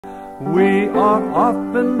We are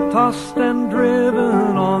often tossed and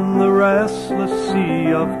driven on the restless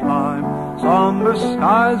sea of time. Somber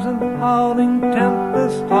skies and howling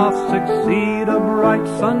tempests oft succeed a bright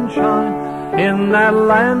sunshine. In that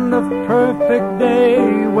land of perfect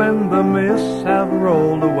day, when the mists have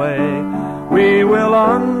rolled away, we will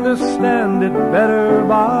understand it better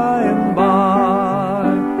by and by.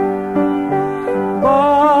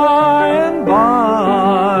 By and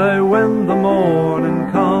by, when the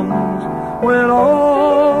morning comes, when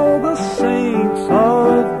all the saints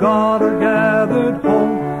of God are gathered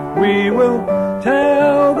home, we will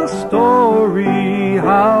tell the story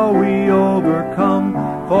how we overcome,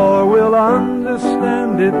 for we'll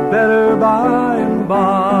understand it better by and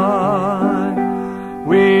by.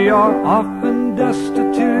 We are often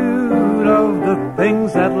destitute of the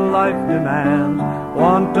things that life demands,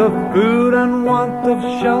 want of food and want of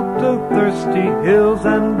shelter, thirsty hills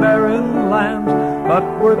and barren lands. But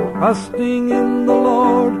we're trusting in the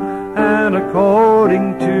Lord, and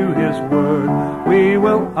according to His word, we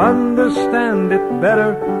will understand it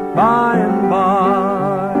better by and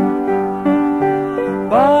by.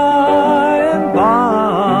 By and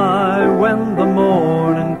by, when the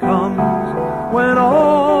morning comes, when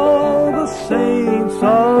all the saints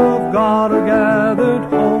of God are gathered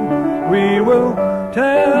home, we will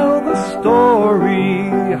tell the story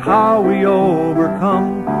how we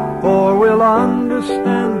overcome, for we'll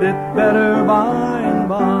understand it better by and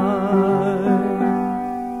by.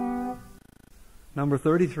 Number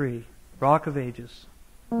 33, Rock of Ages.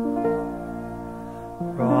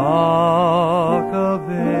 Rock of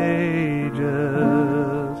Ages,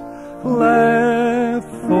 left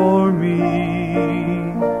for me,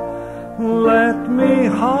 let me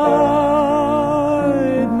hide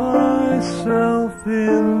myself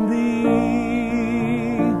in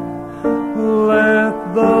Thee.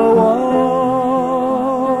 Let the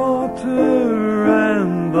water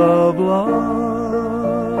and the blood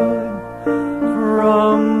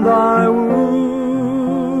from Thy wounded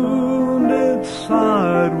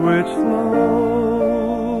side which flowed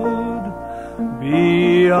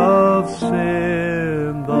be of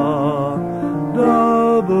sin the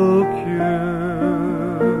double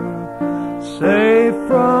cure, save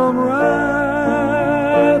from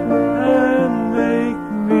wrath and make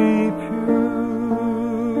me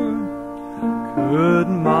pure. Could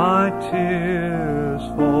my tears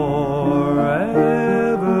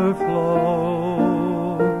forever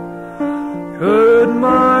flow? Could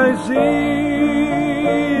my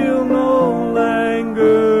zeal no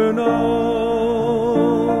longer know?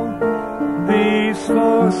 These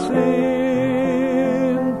for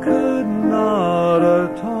sin could not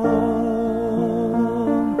atone.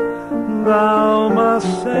 Thou must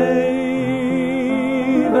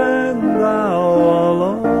save, and Thou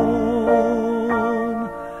alone.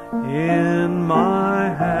 In my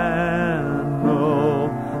hand no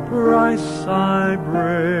price I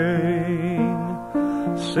bring,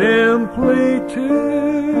 simply to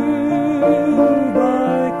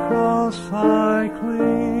Thy cross I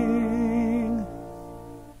cling.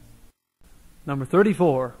 Number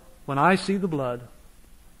 34, When I See the Blood.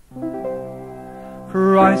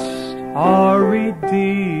 Christ, our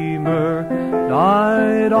Redeemer,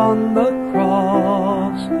 died on the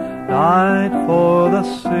cross, died for the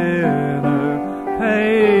sinner,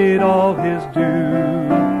 paid all His due.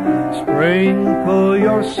 Sprinkle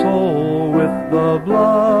your soul with the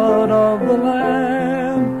blood of the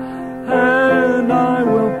Lamb, and I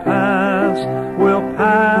will pass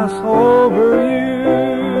over you.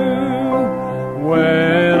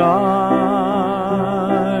 When I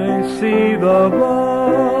see the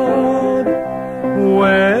blood,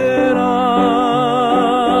 when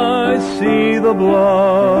I see the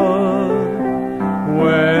blood,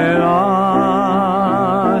 when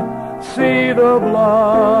I see the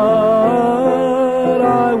blood,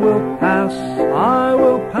 I will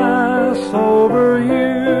pass over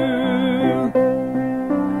you.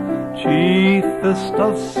 Chiefest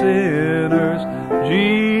of sinners,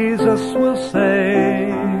 Jesus will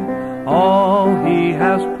save. All He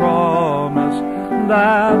has promised,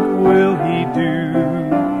 that will He do.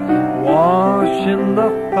 Wash in the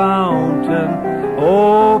fountain,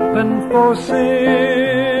 open for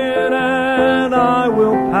sin, and I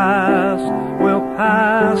will pass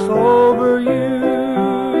over you.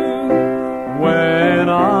 When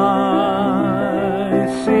I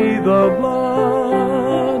see the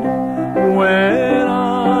blood, when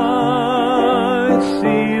I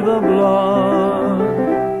see the blood,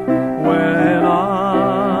 when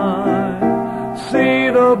I see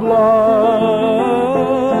the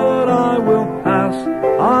blood, I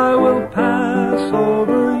will pass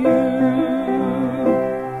over you.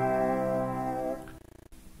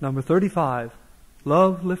 Number 35,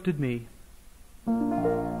 Love Lifted Me.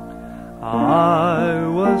 I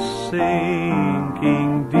was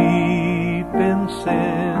sinking deep in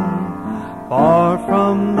sin, far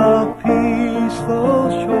from the peaceful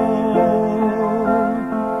shore,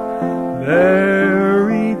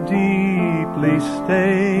 very deeply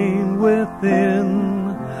stained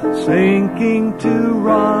within, sinking to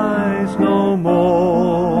rise no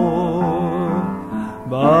more.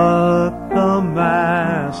 But the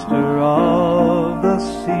Master of the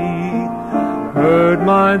sea heard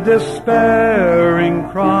my despairing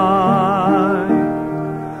cry.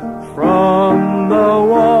 From the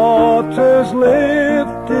waters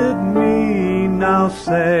lifted me, now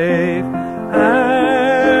safe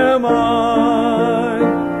am I.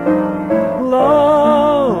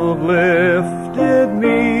 Love lifted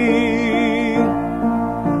me,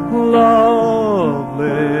 love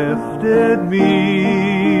lifted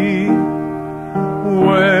me,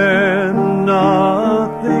 when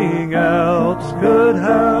nothing else could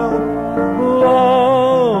help.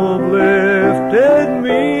 Love lifted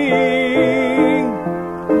me,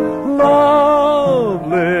 love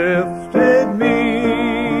lifted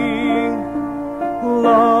me,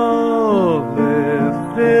 love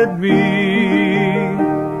lifted me,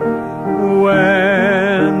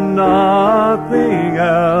 when nothing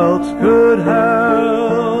else could help.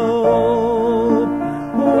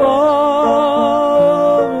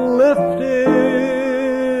 Love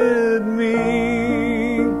lifted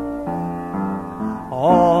me.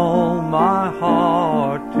 All my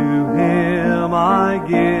heart to Him I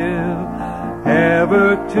give,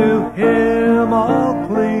 ever to Him I'll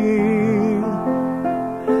cling.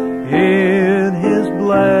 In His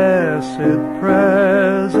blessed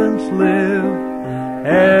presence live,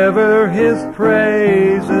 ever His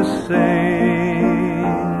praises sing.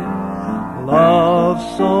 Love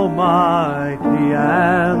so mighty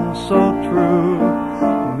and so true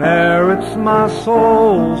merits my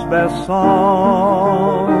soul's best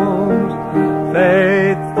songs.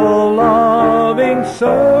 Faithful, loving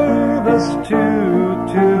service to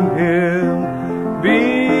Him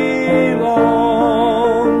belong.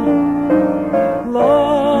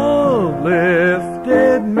 Love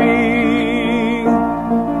lifted me,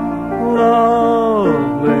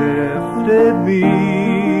 love lifted me,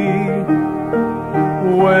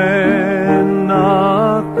 when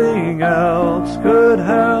nothing else could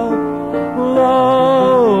help.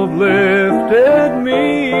 Love lifted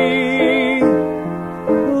me,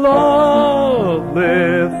 love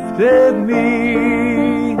lifted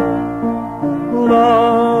me,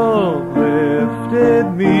 love lifted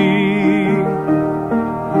me,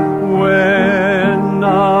 when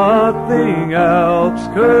nothing else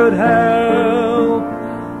could help.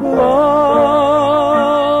 Love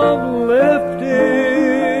lifted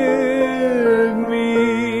me.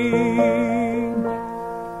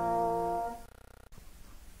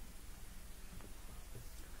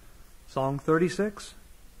 Song 36,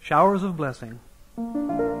 Showers of Blessing.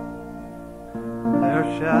 There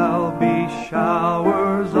shall be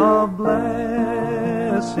showers of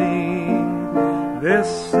blessing.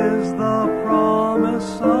 This is the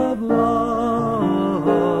promise of love.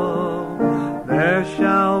 There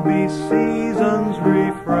shall be seasons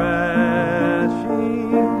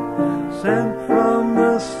refreshing, sent from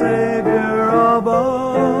the Savior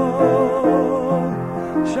above.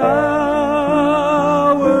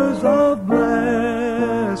 Showers of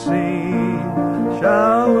blessing,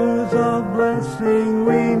 showers of blessing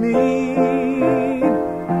we need.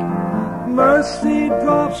 Mercy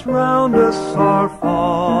drops round us are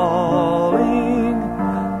falling,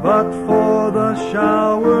 but for the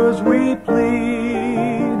showers we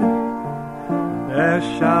plead. There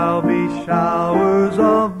shall be showers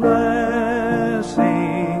of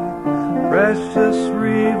blessing, precious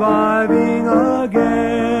reviving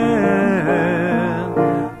again,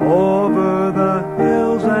 over the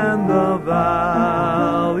hills and the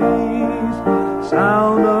valleys,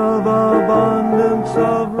 sound of abundance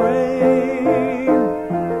of rain.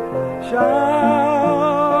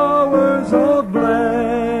 Showers of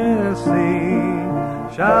blessing,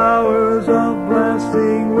 showers of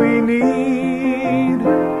blessing we need.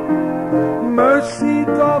 Mercy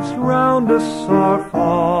drops round us are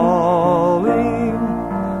falling,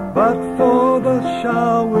 but for the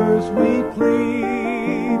showers we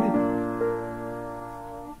plead.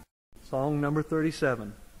 Song number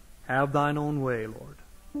 37, Have Thine Own Way, Lord.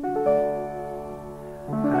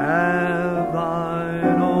 Have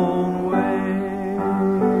Thine own way,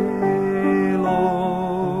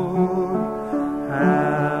 Lord.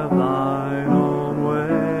 Have Thine own way.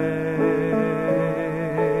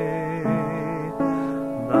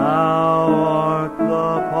 Thou art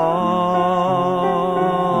the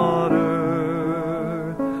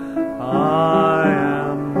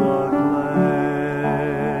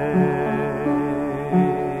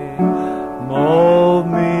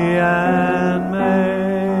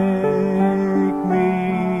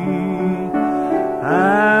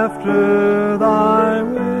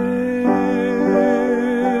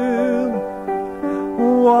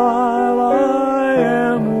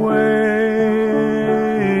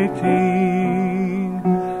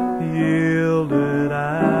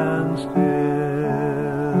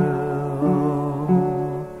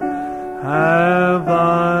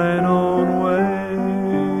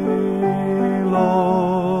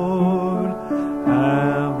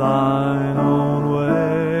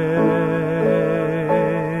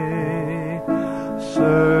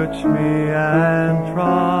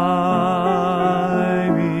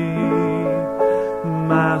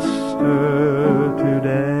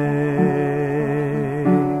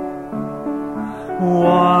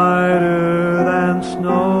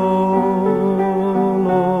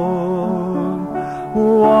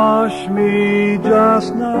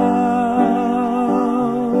just now,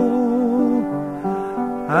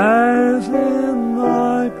 as in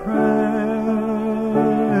thy presence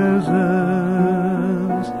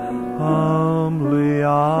humbly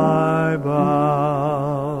I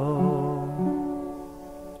bow.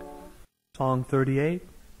 Song 38,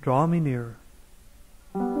 Draw Me Nearer.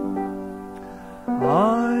 I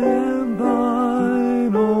am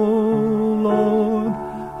thine, O Lord,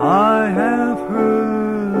 I have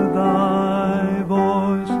heard thy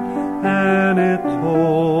voice, and it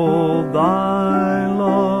told thy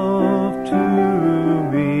love to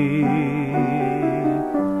me.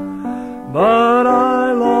 But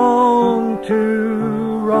I long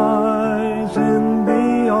to rise in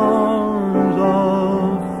the arms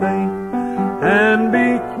of faith and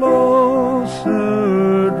be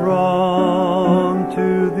closer drawn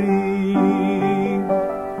to thee.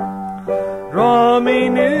 Draw me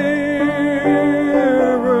nearer,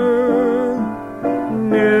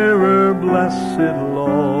 nearer, blessed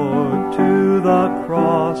Lord, to the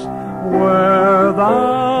cross where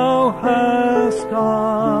thou hast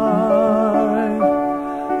died.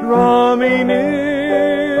 Draw me nearer,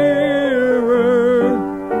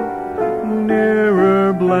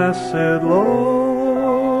 nearer, blessed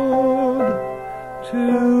Lord,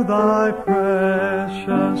 to thy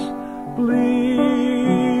precious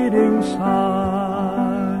bleeding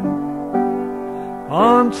side.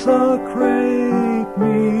 Consecrate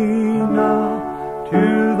me now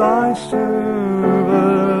to thy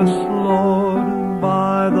service, Lord,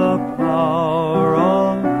 by the power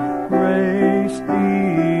of grace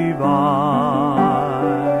divine.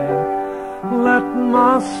 Let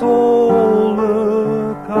my soul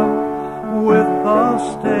look up with a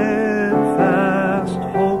steadfast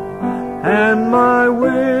hope, and my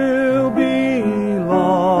will be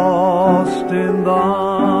lost in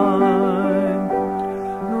thine.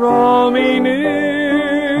 Draw me nearer,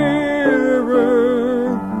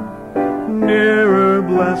 nearer,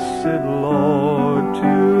 blessed Lord,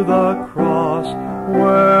 to the cross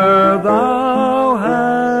where thou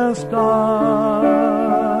hast died.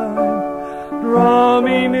 Draw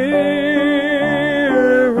me nearer,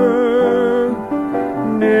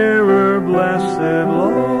 nearer, blessed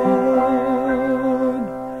Lord,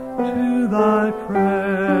 to thy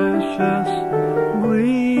precious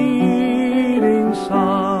bleeding side.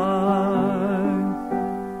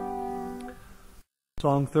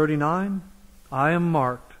 Song 39, I am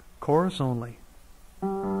marked, chorus only.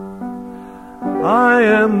 I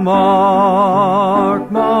am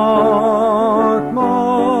marked, marked,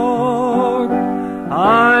 marked.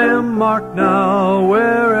 I am marked now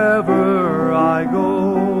wherever I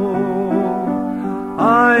go.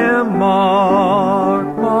 I am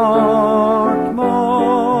marked, marked,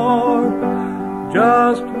 marked.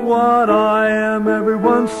 Just what I am,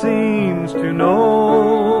 everyone seems to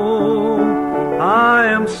know. I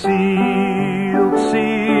am sealed,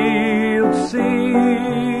 sealed,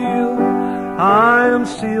 sealed. I am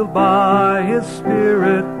sealed by His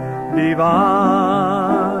Spirit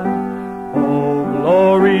divine. Oh,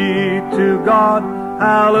 glory to God,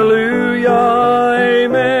 hallelujah,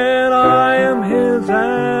 amen. I am His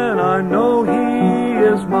and I know He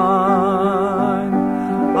is mine.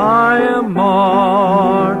 I am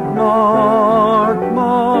marked, marked,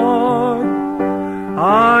 marked.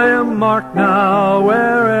 I am marked now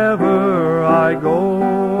wherever I go.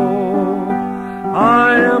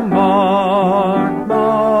 I am marked,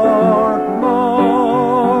 marked,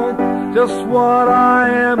 marked. Just what I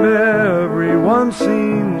am, everyone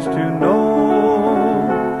seems to know.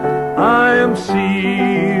 I am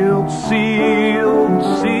sealed, sealed,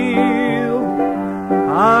 sealed.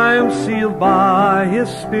 I am sealed by His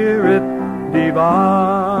Spirit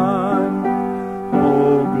divine.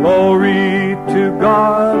 Oh, glory to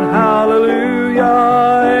God,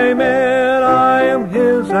 hallelujah, amen. I am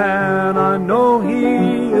His and I know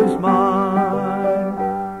He is mine.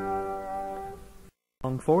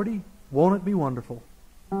 Song 40, Won't It Be Wonderful?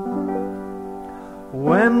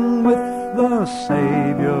 When with the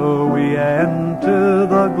Savior we enter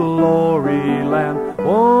the glory land,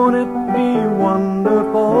 won't it be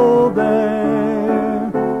wonderful there?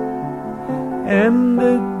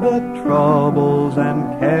 Ended the troubles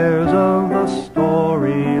and cares of the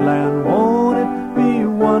storyland, won't it be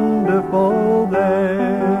wonderful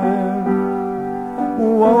there?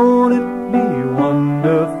 Won't it be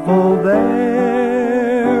wonderful there?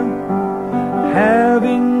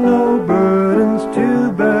 Having no burdens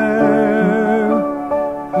to bear,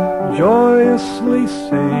 joyously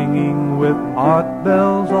singing with art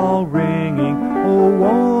bells all ringing, oh,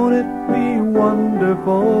 won't it be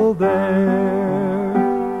wonderful there?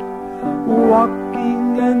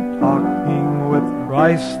 Walking and talking with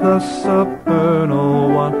Christ the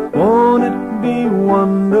supernal one, won't it be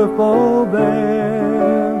wonderful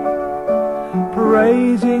there?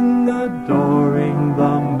 Praising, adoring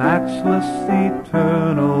the matchless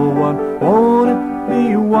eternal one, won't it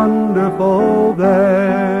be wonderful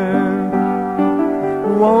there?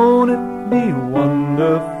 Won't it be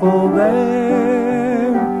wonderful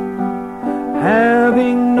there?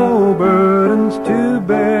 Having no burdens to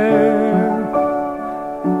bear,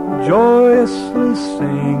 joyously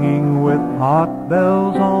singing with heart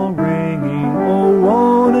bells all ringing, oh,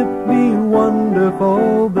 won't it be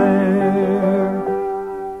wonderful there?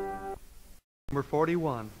 Number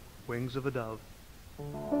 41, Wings of a Dove.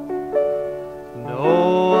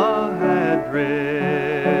 Noah had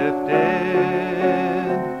drifted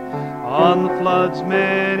on the flood's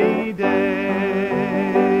many days.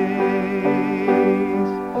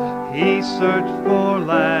 He searched for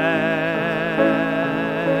land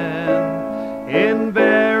in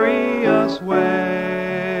various ways.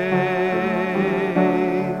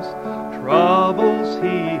 Troubles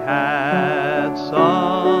he had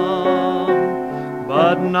some,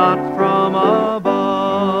 but not from above.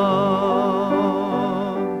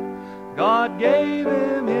 God gave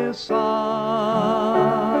him his sign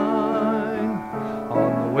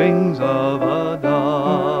on the wings of a dove,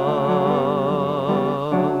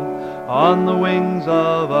 on the wings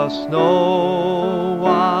of a snow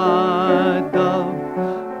white dove.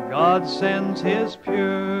 God sends his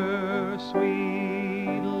pure,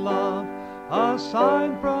 sweet love, a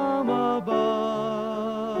sign from above,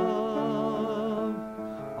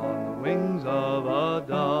 on the wings of a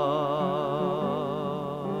dove.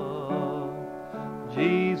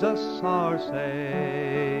 Jesus, our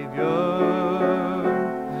Savior,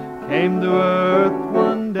 came to earth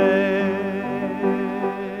one day.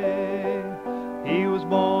 He was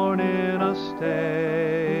born in a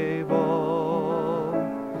stable,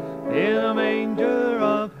 in a manger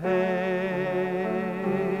of hay.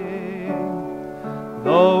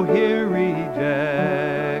 Though here rejected,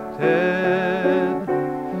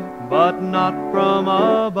 but not from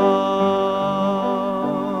above,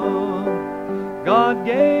 God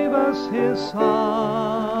gave us his sign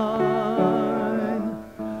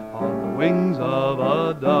on the wings of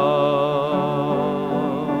a dove,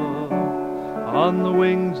 on the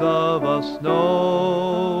wings of a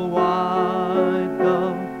snow white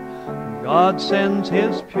dove. God sends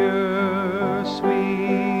his pure,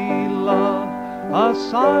 sweet love, a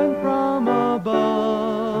sign from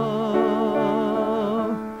above,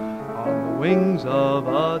 on the wings of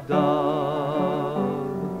a dove.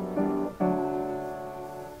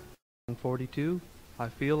 42, I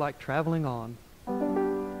feel like traveling on.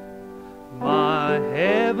 My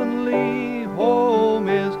heavenly home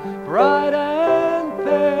is bright and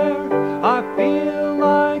fair. I feel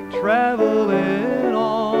like traveling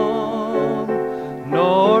on.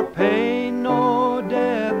 Nor pain nor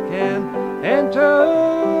death can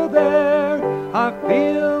enter there. I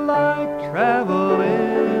feel like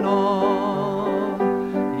traveling on.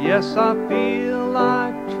 Yes, I feel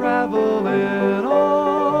like traveling on.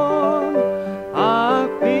 I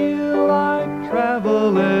feel like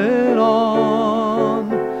traveling on.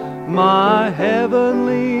 My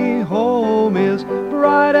heavenly home is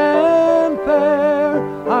bright and fair.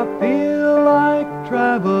 I feel like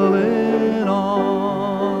traveling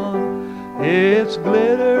on. Its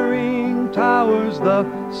glittering towers the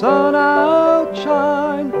sun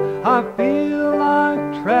outshine. I feel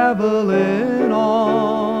like traveling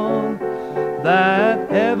on. That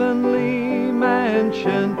heavenly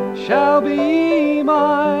mansion shall be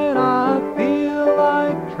mine. I feel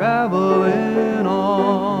like traveling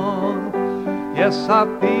on. Yes, I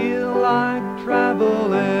feel like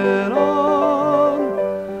traveling on.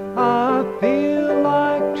 I feel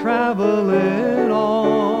like traveling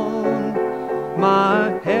on.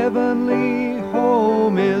 My heavenly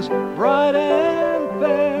home is bright and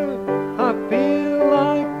fair. I feel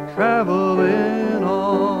like traveling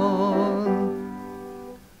on.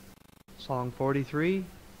 Song 43,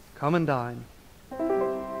 Come and Dine.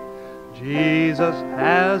 Jesus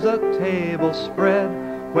has a table spread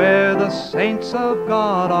where the saints of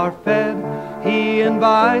God are fed. He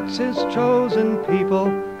invites his chosen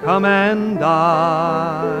people, come and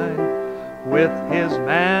dine. With his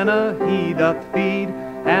manna he doth feed,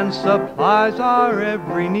 and supplies our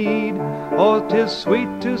every need. Oh, 'tis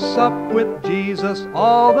sweet to sup with Jesus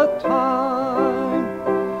all the time.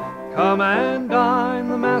 Come and dine,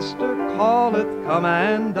 the Master calleth, come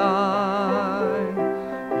and dine.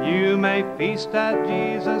 You may feast at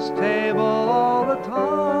Jesus' table all the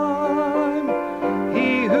time.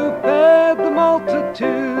 He who fed the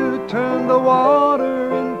multitude turned the water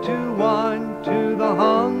into wine. To the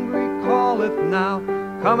now,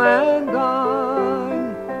 come and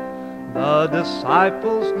dine. The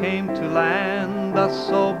disciples came to land, thus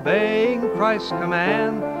obeying Christ's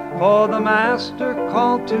command, for the Master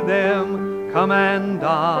called to them, come and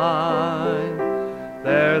dine.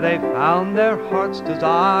 There they found their heart's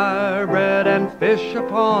desire, bread and fish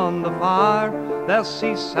upon the fire. Thus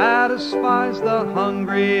he satisfies the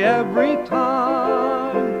hungry every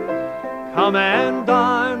time. Come and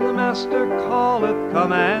dine, the Master calleth,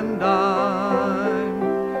 come and dine.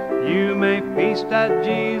 You may feast at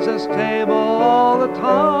Jesus' table all the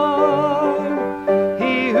time.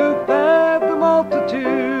 He who fed the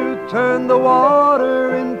multitude turned the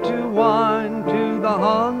water into wine. To the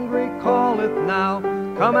hungry calleth now,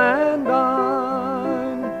 come and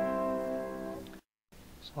dine.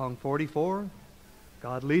 Song 44,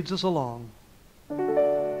 God leads us along.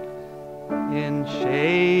 In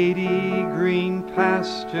shady green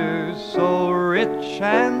pastures so rich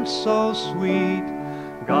and so sweet,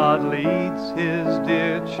 God leads His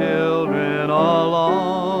dear children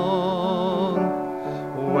along.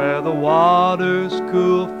 Where the water's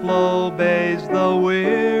cool flow bathes the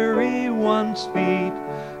weary one's feet,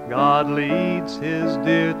 God leads His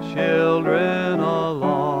dear children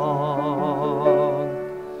along.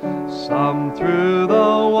 Some through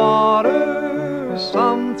the water,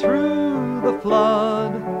 some through the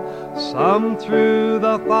flood, some through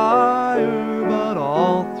the fire, but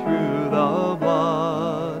all through the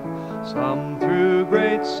blood. Some through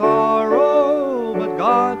great sorrow, but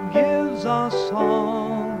God gives a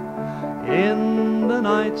song in the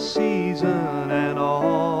night season and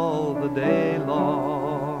all the day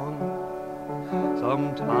long.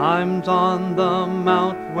 Sometimes on the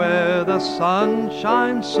mount where the sun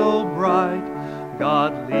shines so bright,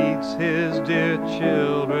 God leads His dear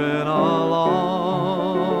children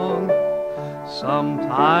along.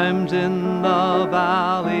 Sometimes in the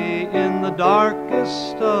valley, in the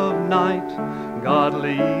darkest of night, God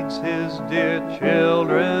leads His dear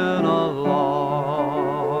children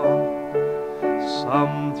along.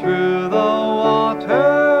 Some through the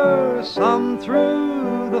water, some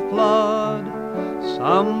through the flood,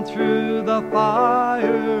 some through the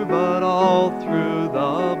fire, but all through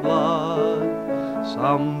the blood.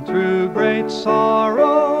 Some through great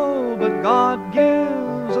sorrow, but God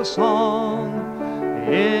gives a song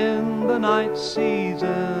in the night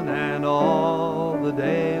season and all the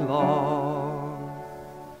day long.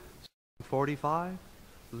 45,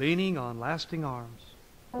 Leaning on Lasting Arms.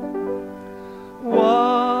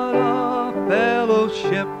 What a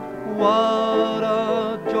fellowship, what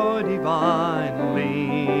a joy divine,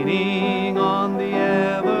 leaning on the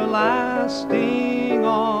everlasting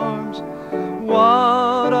arms.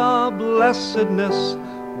 What a blessedness,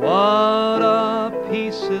 what a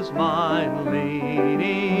peace is mine,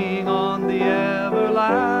 leaning on the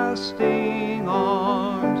everlasting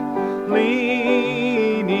arms.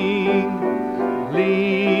 Leaning,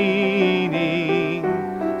 leaning,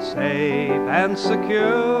 safe and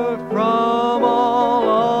secure from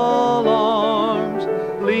all alarms.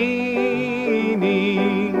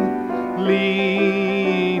 Leaning,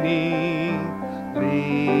 leaning,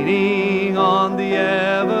 leaning on the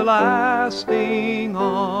everlasting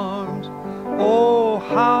arms. Oh,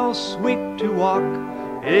 how sweet to walk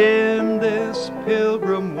in this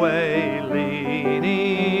pilgrim way,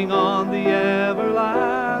 leaning on the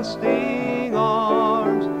everlasting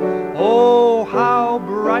arms. Oh, how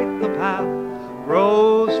bright the path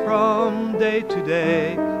grows from day to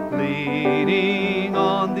day, leaning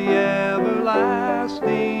on the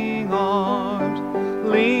everlasting arms.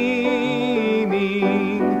 Leaning,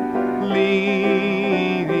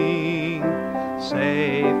 leaning,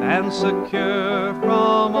 safe and secure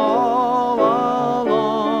from all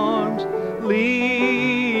alarms.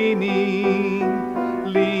 Leaning,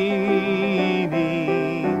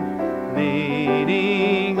 leaning,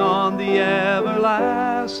 leaning on the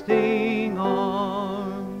everlasting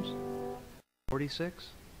arms. 46,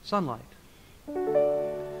 Sunlight.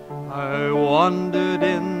 I wandered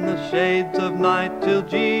in the shades of night till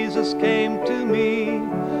Jesus came to me,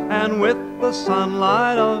 and with the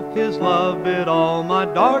sunlight of His love bid all my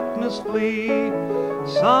darkness flee.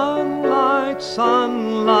 Sunlight,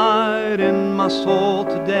 sunlight in my soul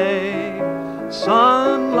today,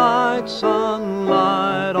 sunlight,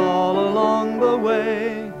 sunlight all along the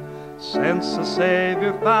way. Since the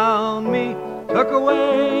Savior found me, took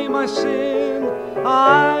away my sin,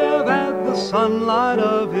 I have had the sunlight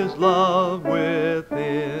of His love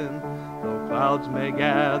within. Though clouds may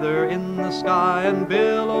gather in the sky and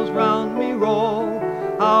billows round me roll,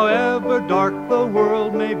 however dark the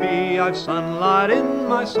world may be, I've sunlight in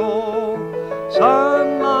my soul.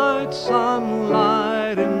 Sunlight,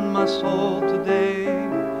 sunlight in my my soul today.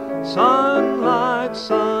 Sunlight,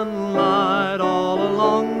 sunlight all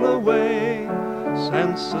along the way.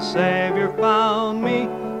 Since the Savior found me,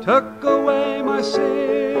 took away my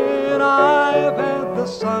sin, I have had the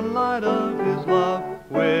sunlight of His love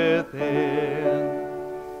within.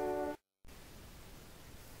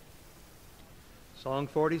 Song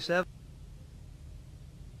 47.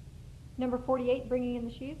 Number 48, Bringing in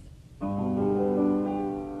the Sheaves.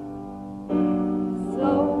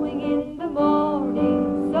 Sowing in the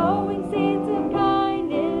morning, sowing seeds of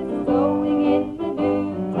kindness, sowing in the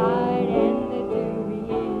noontide and the dewy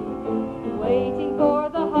end, waiting for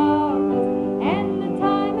the harvest and the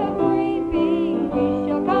time of reaping. We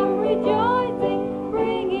shall come rejoicing,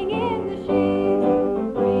 bringing in the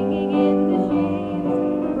sheaves, bringing in the sheaves,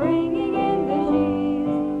 bringing in the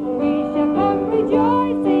sheaves. We shall come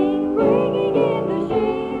rejoicing, bringing in the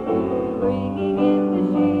sheaves, bringing in the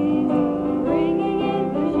sheaves, bringing in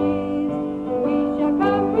the sheaves. We shall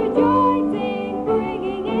come rejoicing,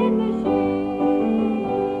 bringing in the sheaves.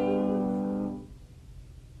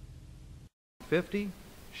 50.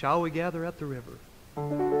 Shall we gather at the river?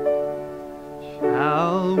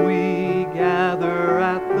 Shall we gather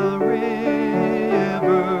at the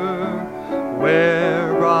river,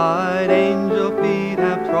 where bright angel feet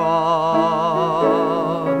have trod,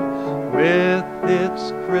 with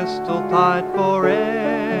its crystal tide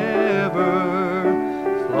forever,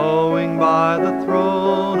 flowing by the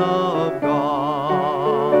throne of God?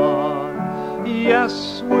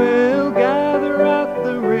 Yes, we'll gather at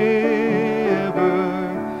the river,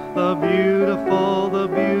 the beautiful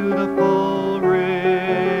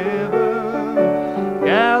river.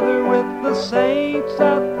 Gather with the saints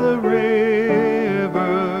at the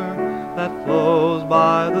river that flows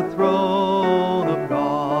by the throne of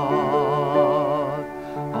God.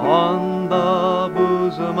 On the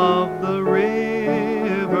bosom of the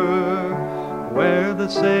river, where the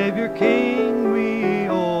Savior King we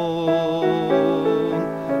own,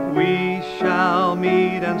 we shall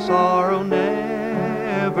meet and sorrow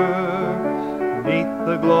never, meet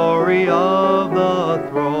the glory of the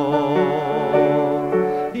throne.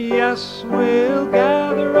 Yes, we'll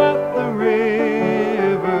gather at the river,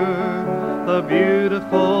 the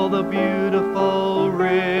beautiful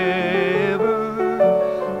river.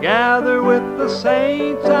 Gather with the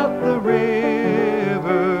saints at the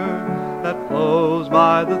river that flows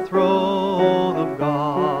by the throne of God.